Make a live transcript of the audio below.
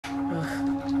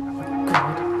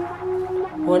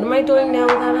God. What am I doing now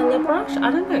without a lip brush?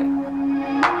 I don't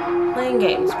know. Playing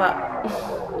games, but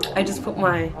I just got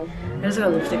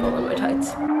lipstick all on my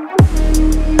tights.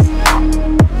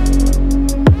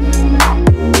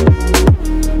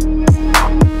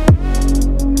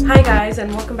 Hi guys,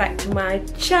 and welcome back to my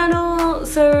channel.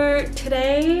 So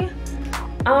today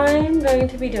I'm going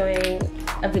to be doing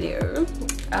a video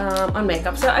on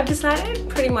makeup. So I've decided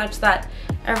pretty much that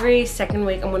every second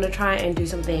week I'm going to try and do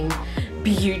something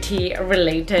beauty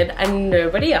related, and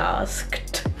nobody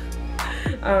asked.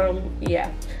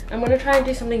 Yeah, I'm going to try and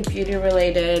do something beauty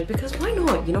related because why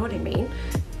not, you know what I mean?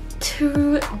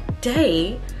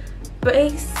 Today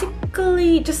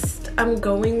basically I'm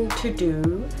going to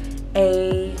do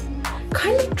a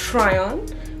kind of try on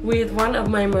with one of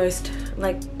my most,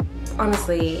 like,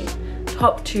 honestly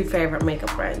top 2 favorite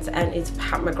makeup brands, and it's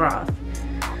Pat McGrath.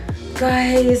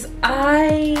 Guys,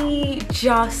 I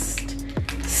just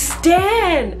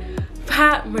stan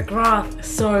Pat McGrath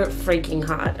so freaking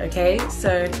hard. Okay,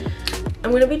 so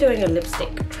I'm gonna be doing a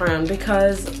lipstick try on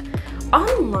because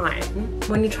online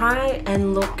when you try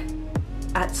and look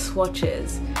at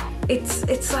swatches,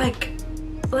 it's like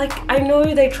I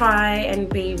know they try and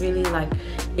be really like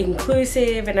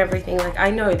inclusive and everything. Like, I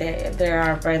know there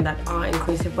are brands that are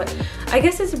inclusive, but I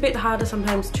guess it's a bit harder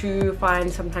sometimes to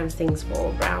find things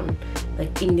for brown,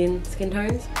 like Indian skin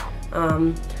tones.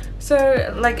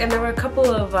 So like, and there were a couple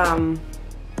of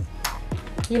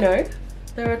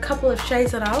there were a couple of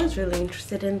shades that I was really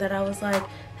interested in that I was like,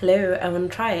 hello, I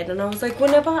want to try it. And I was like,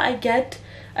 whenever I get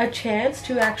a chance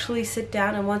to actually sit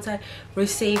down, and once I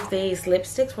receive these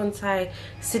lipsticks, once I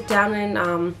sit down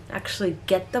and actually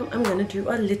get them, I'm gonna do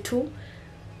a little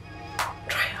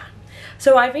try on.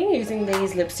 So I've been using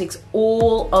these lipsticks,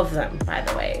 all of them by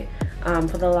the way,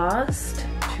 for the last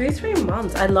 2-3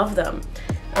 months. I love them.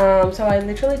 So I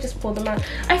literally just pulled them out.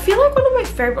 I feel like one of my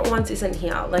favorite ones isn't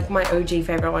here, like my OG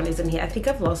favorite one isn't here. I think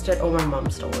I've lost it, or my mum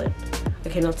stole it.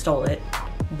 Okay, not stole it,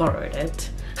 borrowed it.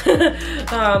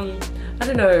 I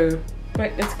don't know,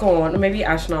 but it's gone. Maybe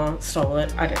Ashna stole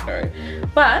it, I don't know.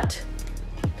 But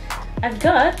I've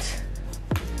got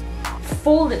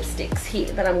 4 lipsticks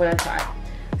here that I'm gonna try.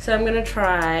 So I'm gonna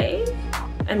try,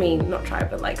 I mean not try,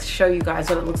 but like show you guys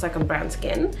what it looks like on brown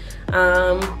skin.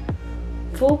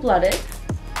 Full Blooded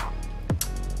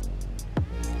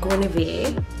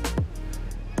Guinevere.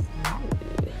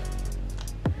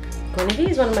 Guinevere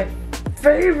is one of my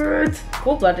favorites.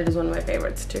 Full Blooded is one of my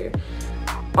favorites too.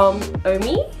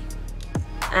 Omi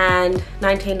and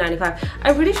 1995.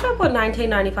 I'm pretty sure I bought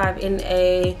 1995 in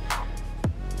a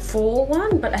full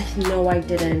one, but I know I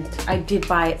didn't. I did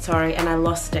buy it, sorry, and I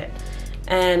lost it,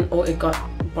 or it got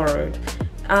borrowed.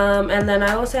 And then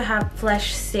I also have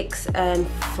Flesh 6 and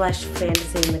Flesh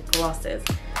Fantasy in the glosses.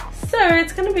 So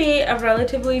it's gonna be a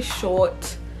relatively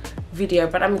short video,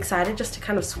 but I'm excited just to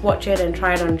kind of swatch it and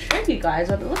try it on and show you guys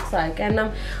what it looks like.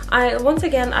 And once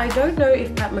again, I don't know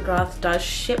if Pat McGrath does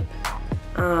ship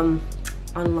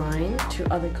online to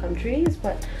other countries,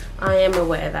 but I am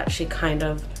aware that she kind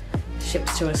of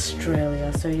ships to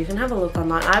Australia, so you can have a look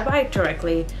online. I buy it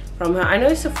directly from her. I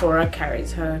know Sephora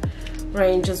carries her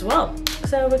range as well.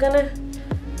 So we're gonna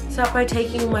start by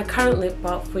taking my current lip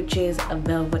off, which is a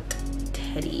Velvet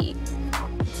Teddy.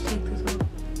 Let's take this off.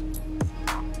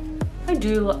 I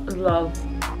do love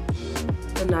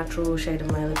the natural shade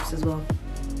of my lips as well.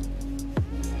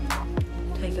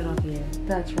 Take it off here.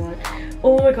 That's right.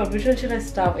 Oh my god, which one should I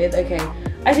start with? Okay,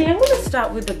 I think I'm going to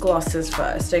start with the glosses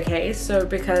first, okay? So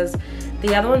because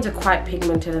the other ones are quite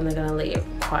pigmented and they're going to leave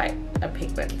quite a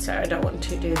pigment, so I don't want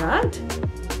to do that.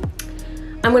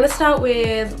 I'm going to start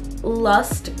with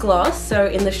Lust Gloss, so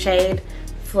in the shade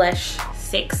Flesh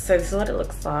 6. So this is what it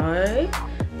looks like.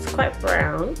 It's quite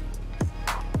brown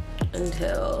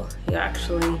until you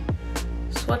actually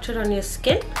swatch it on your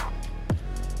skin,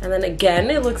 and then again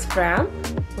it looks brown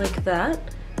like that.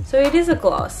 So it is a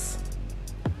gloss.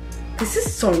 This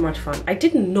is so much fun. I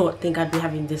did not think I'd be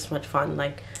having this much fun,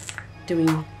 like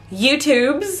doing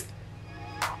YouTubes.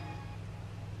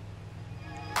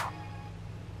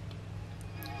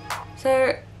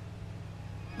 So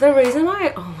the reason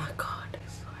why, oh my god,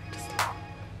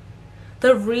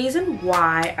 the reason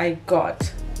why I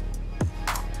got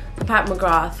the Pat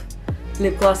McGrath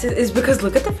lip glosses is because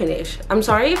look at the finish. I'm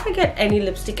sorry if I get any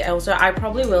lipstick elsewhere, I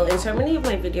probably will. In so many of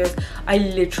my videos, I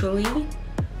literally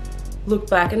look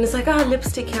back and it's like, oh,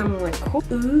 lipstick here. I'm like, cool.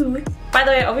 Ooh. By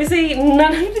the way, obviously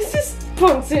none of this is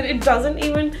sponsored. It doesn't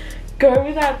even go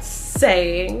without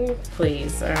saying,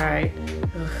 please. All right.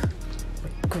 Oh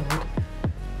my god.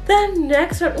 The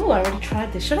next one, oh, I already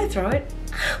tried this. Should I throw it?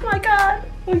 Oh my god.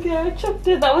 Okay, I chucked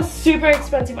it. That was super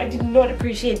expensive. I did not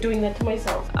appreciate doing that to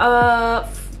myself.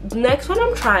 Next one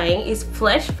I'm trying is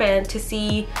Flesh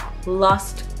Fantasy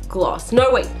Lust Gloss.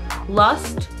 No, wait.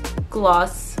 Lust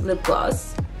Gloss Lip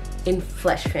Gloss in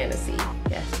Flesh Fantasy.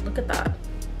 Yes, look at that.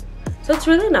 So it's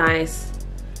really nice.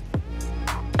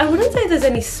 I wouldn't say there's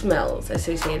any smells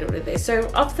associated with this. So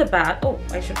off the bat, oh,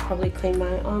 I should probably clean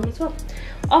my arm as well.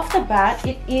 Off the bat,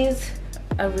 it is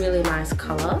a really nice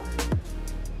color.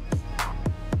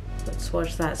 Let's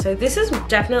swatch that. So this is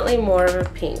definitely more of a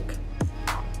pink.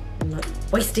 I'm not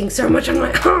wasting so much on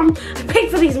my arm. I paid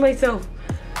for these myself.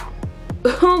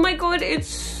 Oh my god, it's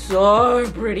so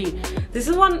pretty. This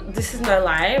is no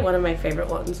lie, one of my favorite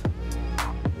ones.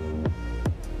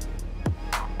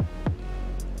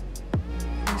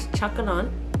 Just chuck it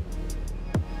on.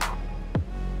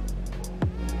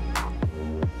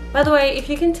 By the way, if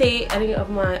you can see any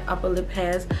of my upper lip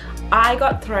hairs, I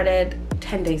got threaded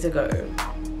 10 days ago.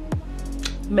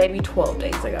 Maybe 12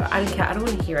 days ago. I don't care, I don't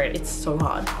want to hear it. It's so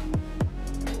hard.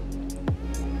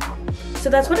 So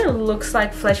that's what it looks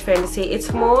like, Flesh Fantasy.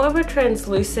 It's more of a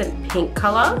translucent pink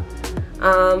color.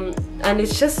 And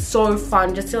it's just so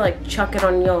fun just to like chuck it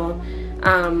on your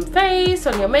face,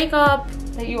 on your makeup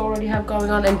that you already have going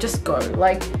on, and just go.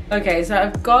 Like, okay, so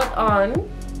I've got on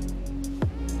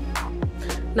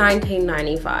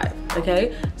 $19.95.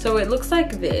 Okay, so it looks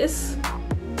like this.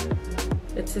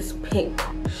 It's this pink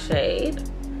shade.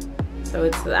 So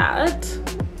it's that.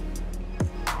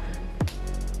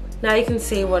 Now you can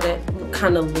see what it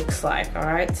kind of looks like, all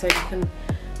right? So you can,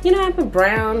 you know, I'm a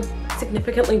brown,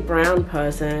 significantly brown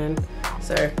person.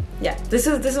 So yeah, this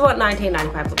is what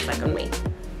 $19.95 looks like on me.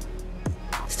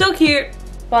 Still cute,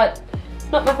 but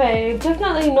not my fave.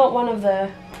 Definitely not one of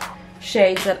the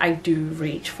shades that I do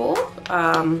reach for.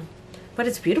 But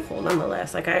it's beautiful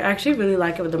nonetheless. Like, I actually really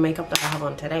like it with the makeup that I have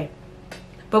on today.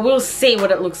 But we'll see what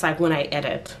it looks like when I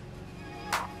edit.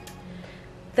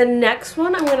 The next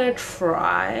one I'm gonna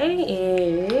try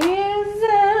is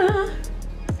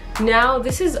now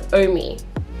this is Omi.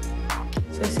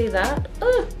 So see that?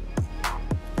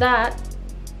 That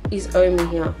is Omi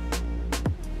here.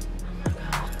 Oh my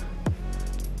god.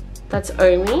 That's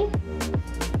Omi.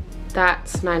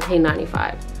 That's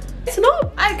 $19.95. It's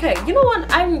not okay. You know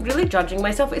what? I'm really judging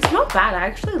myself. It's not bad. I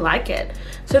actually like it.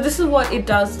 So this is what it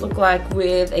does look like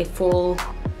with a full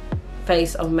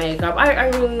face of makeup. I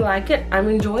really like it. I'm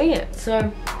enjoying it.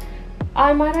 So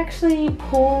I might actually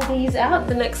pull these out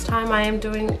the next time I am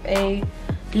doing a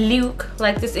look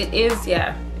like this. It is,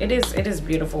 yeah, it is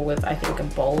beautiful with, I think, a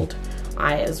bold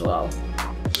eye as well.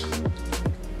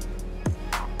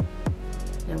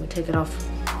 Now we take it off.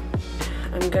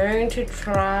 I'm gonna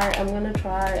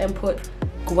try and put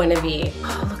Guinevere.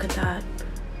 Oh, look at that.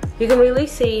 You can really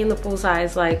see in the full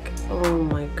size, like, oh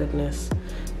my goodness.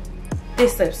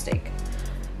 This lipstick.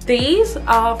 These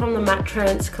are from the Matte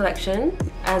Trance collection,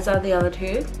 as are the other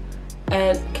two.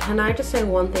 And can I just say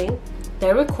one thing?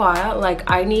 They require, like,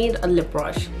 I need a lip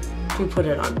brush to put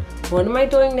it on. What am I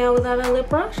doing now without a lip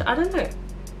brush? I don't know.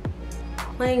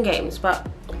 Playing games, but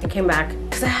I came back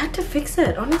because I had to fix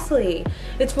it, honestly.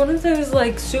 It's one of those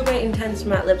like super intense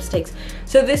matte lipsticks.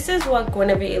 So this is what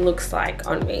Guinevere looks like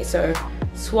on me. So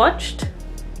swatched,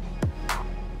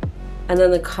 and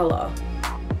then the color.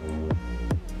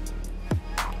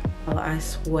 Oh, I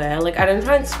swear, like, I don't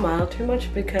try and smile too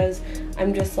much because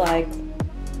I'm just like,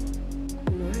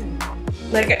 no.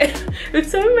 Like,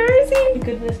 it's so embarrassing.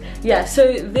 Goodness. Yeah,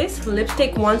 so this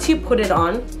lipstick, once you put it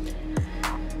on,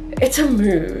 it's a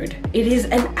mood. It is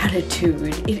an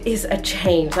attitude. It is a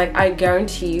change. Like, I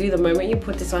guarantee you, the moment you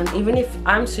put this on, even if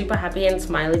I'm super happy and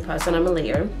smiley person, I'm a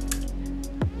Leo.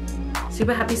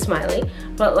 Super happy, smiley.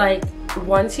 But like,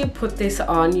 once you put this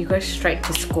on, you go straight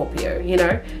to Scorpio, you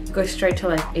know? You go straight to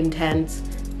like intense,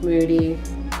 moody,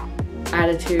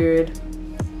 attitude,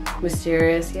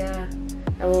 mysterious, yeah.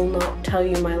 I will not tell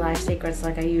you my life secrets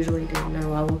like I usually do.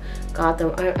 No, I will guard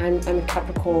them. I'm a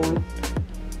Capricorn.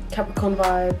 Capricorn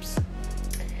vibes.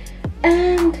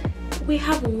 And we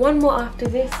have one more after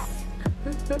this.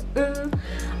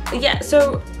 Yeah,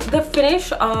 so the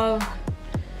finish of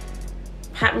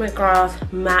Pat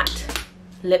McGrath matte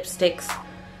lipsticks,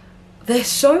 they're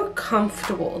so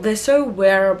comfortable, they're so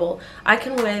wearable. I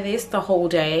can wear this the whole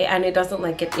day and it doesn't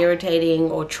like get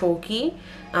irritating or chalky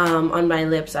on my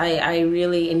lips. I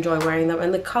really enjoy wearing them,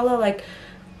 and the color, like,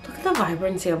 look at the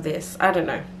vibrancy of this. I don't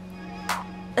know.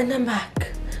 And I'm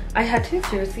back. I had to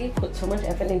seriously put so much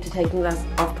effort into taking this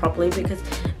off properly, because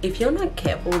if you're not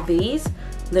careful, these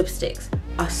lipsticks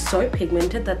are so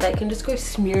pigmented that they can just go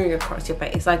smearing across your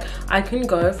face. Like, I can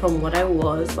go from what I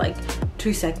was like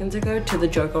 2 seconds ago to the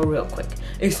Joker real quick.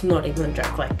 It's not even a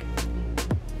joke, like,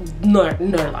 no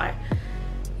lie.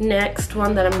 Next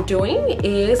one that I'm doing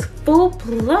is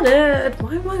full-blooded.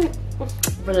 Why am I...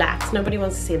 Relax, nobody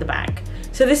wants to see the back.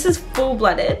 So this is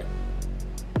full-blooded.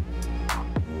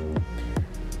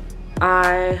 I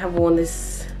have worn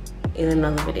this in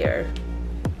another video.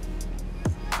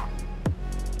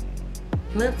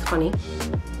 That's funny.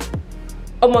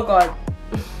 Oh my god.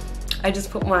 I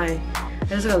just got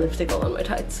lipstick all on my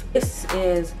tights. This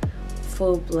is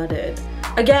full-blooded.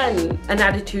 Again, an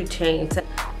attitude change,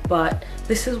 but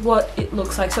this is what it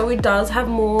looks like. So it does have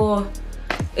more,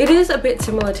 it is a bit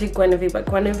similar to Guinevere, but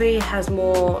Guinevere has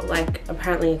more, like,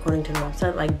 apparently according to the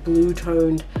website, like blue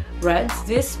toned reds.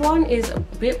 This one is a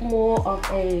bit more of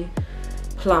a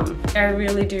plum. I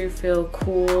really do feel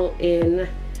cool in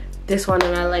this one,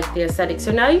 and I like the aesthetic.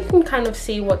 So now you can kind of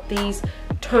see what these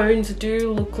tones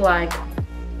do look like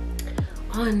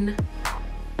on,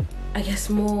 I guess,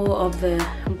 more of the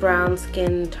brown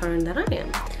skin tone that I am.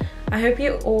 I hope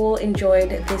you all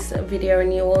enjoyed this video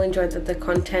and you all enjoyed the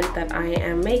content that I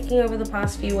am making over the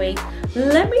past few weeks.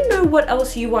 Let me know what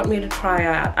else you want me to try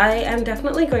out. I am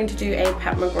definitely going to do a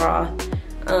Pat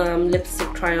McGrath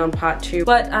lipstick try on part 2,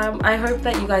 but I hope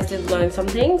that you guys did learn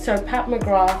something. So Pat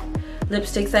McGrath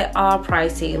lipsticks, they are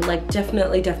pricey, like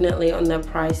definitely on the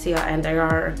pricier end. They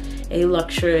are a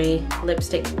luxury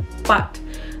lipstick, but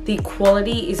the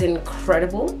quality is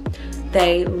incredible.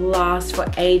 They last for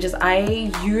ages.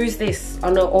 I use this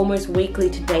on an almost weekly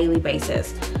to daily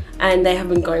basis, and they have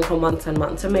been going for months and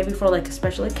months. So maybe for like a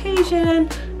special occasion,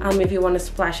 if you want to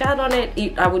splash out on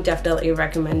it, I would definitely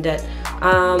recommend it.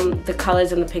 The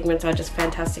colors and the pigments are just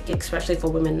fantastic, especially for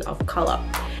women of color.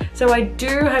 So I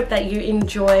do hope that you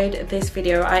enjoyed this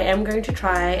video. I am going to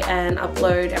try and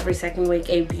upload every second week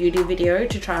a beauty video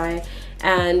to try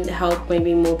and help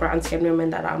maybe more brown skin women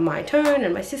that are my tone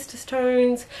and my sister's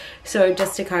tones. So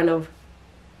just to kind of,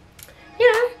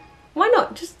 you know, why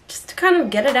not? Just to kind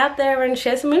of get it out there and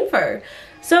share some info.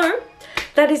 So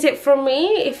that is it from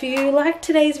me. If you liked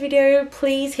today's video,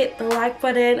 please hit the like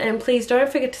button, and please don't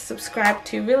forget to subscribe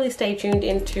to really stay tuned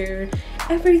into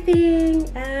everything,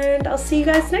 and I'll see you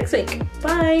guys next week.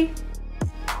 Bye.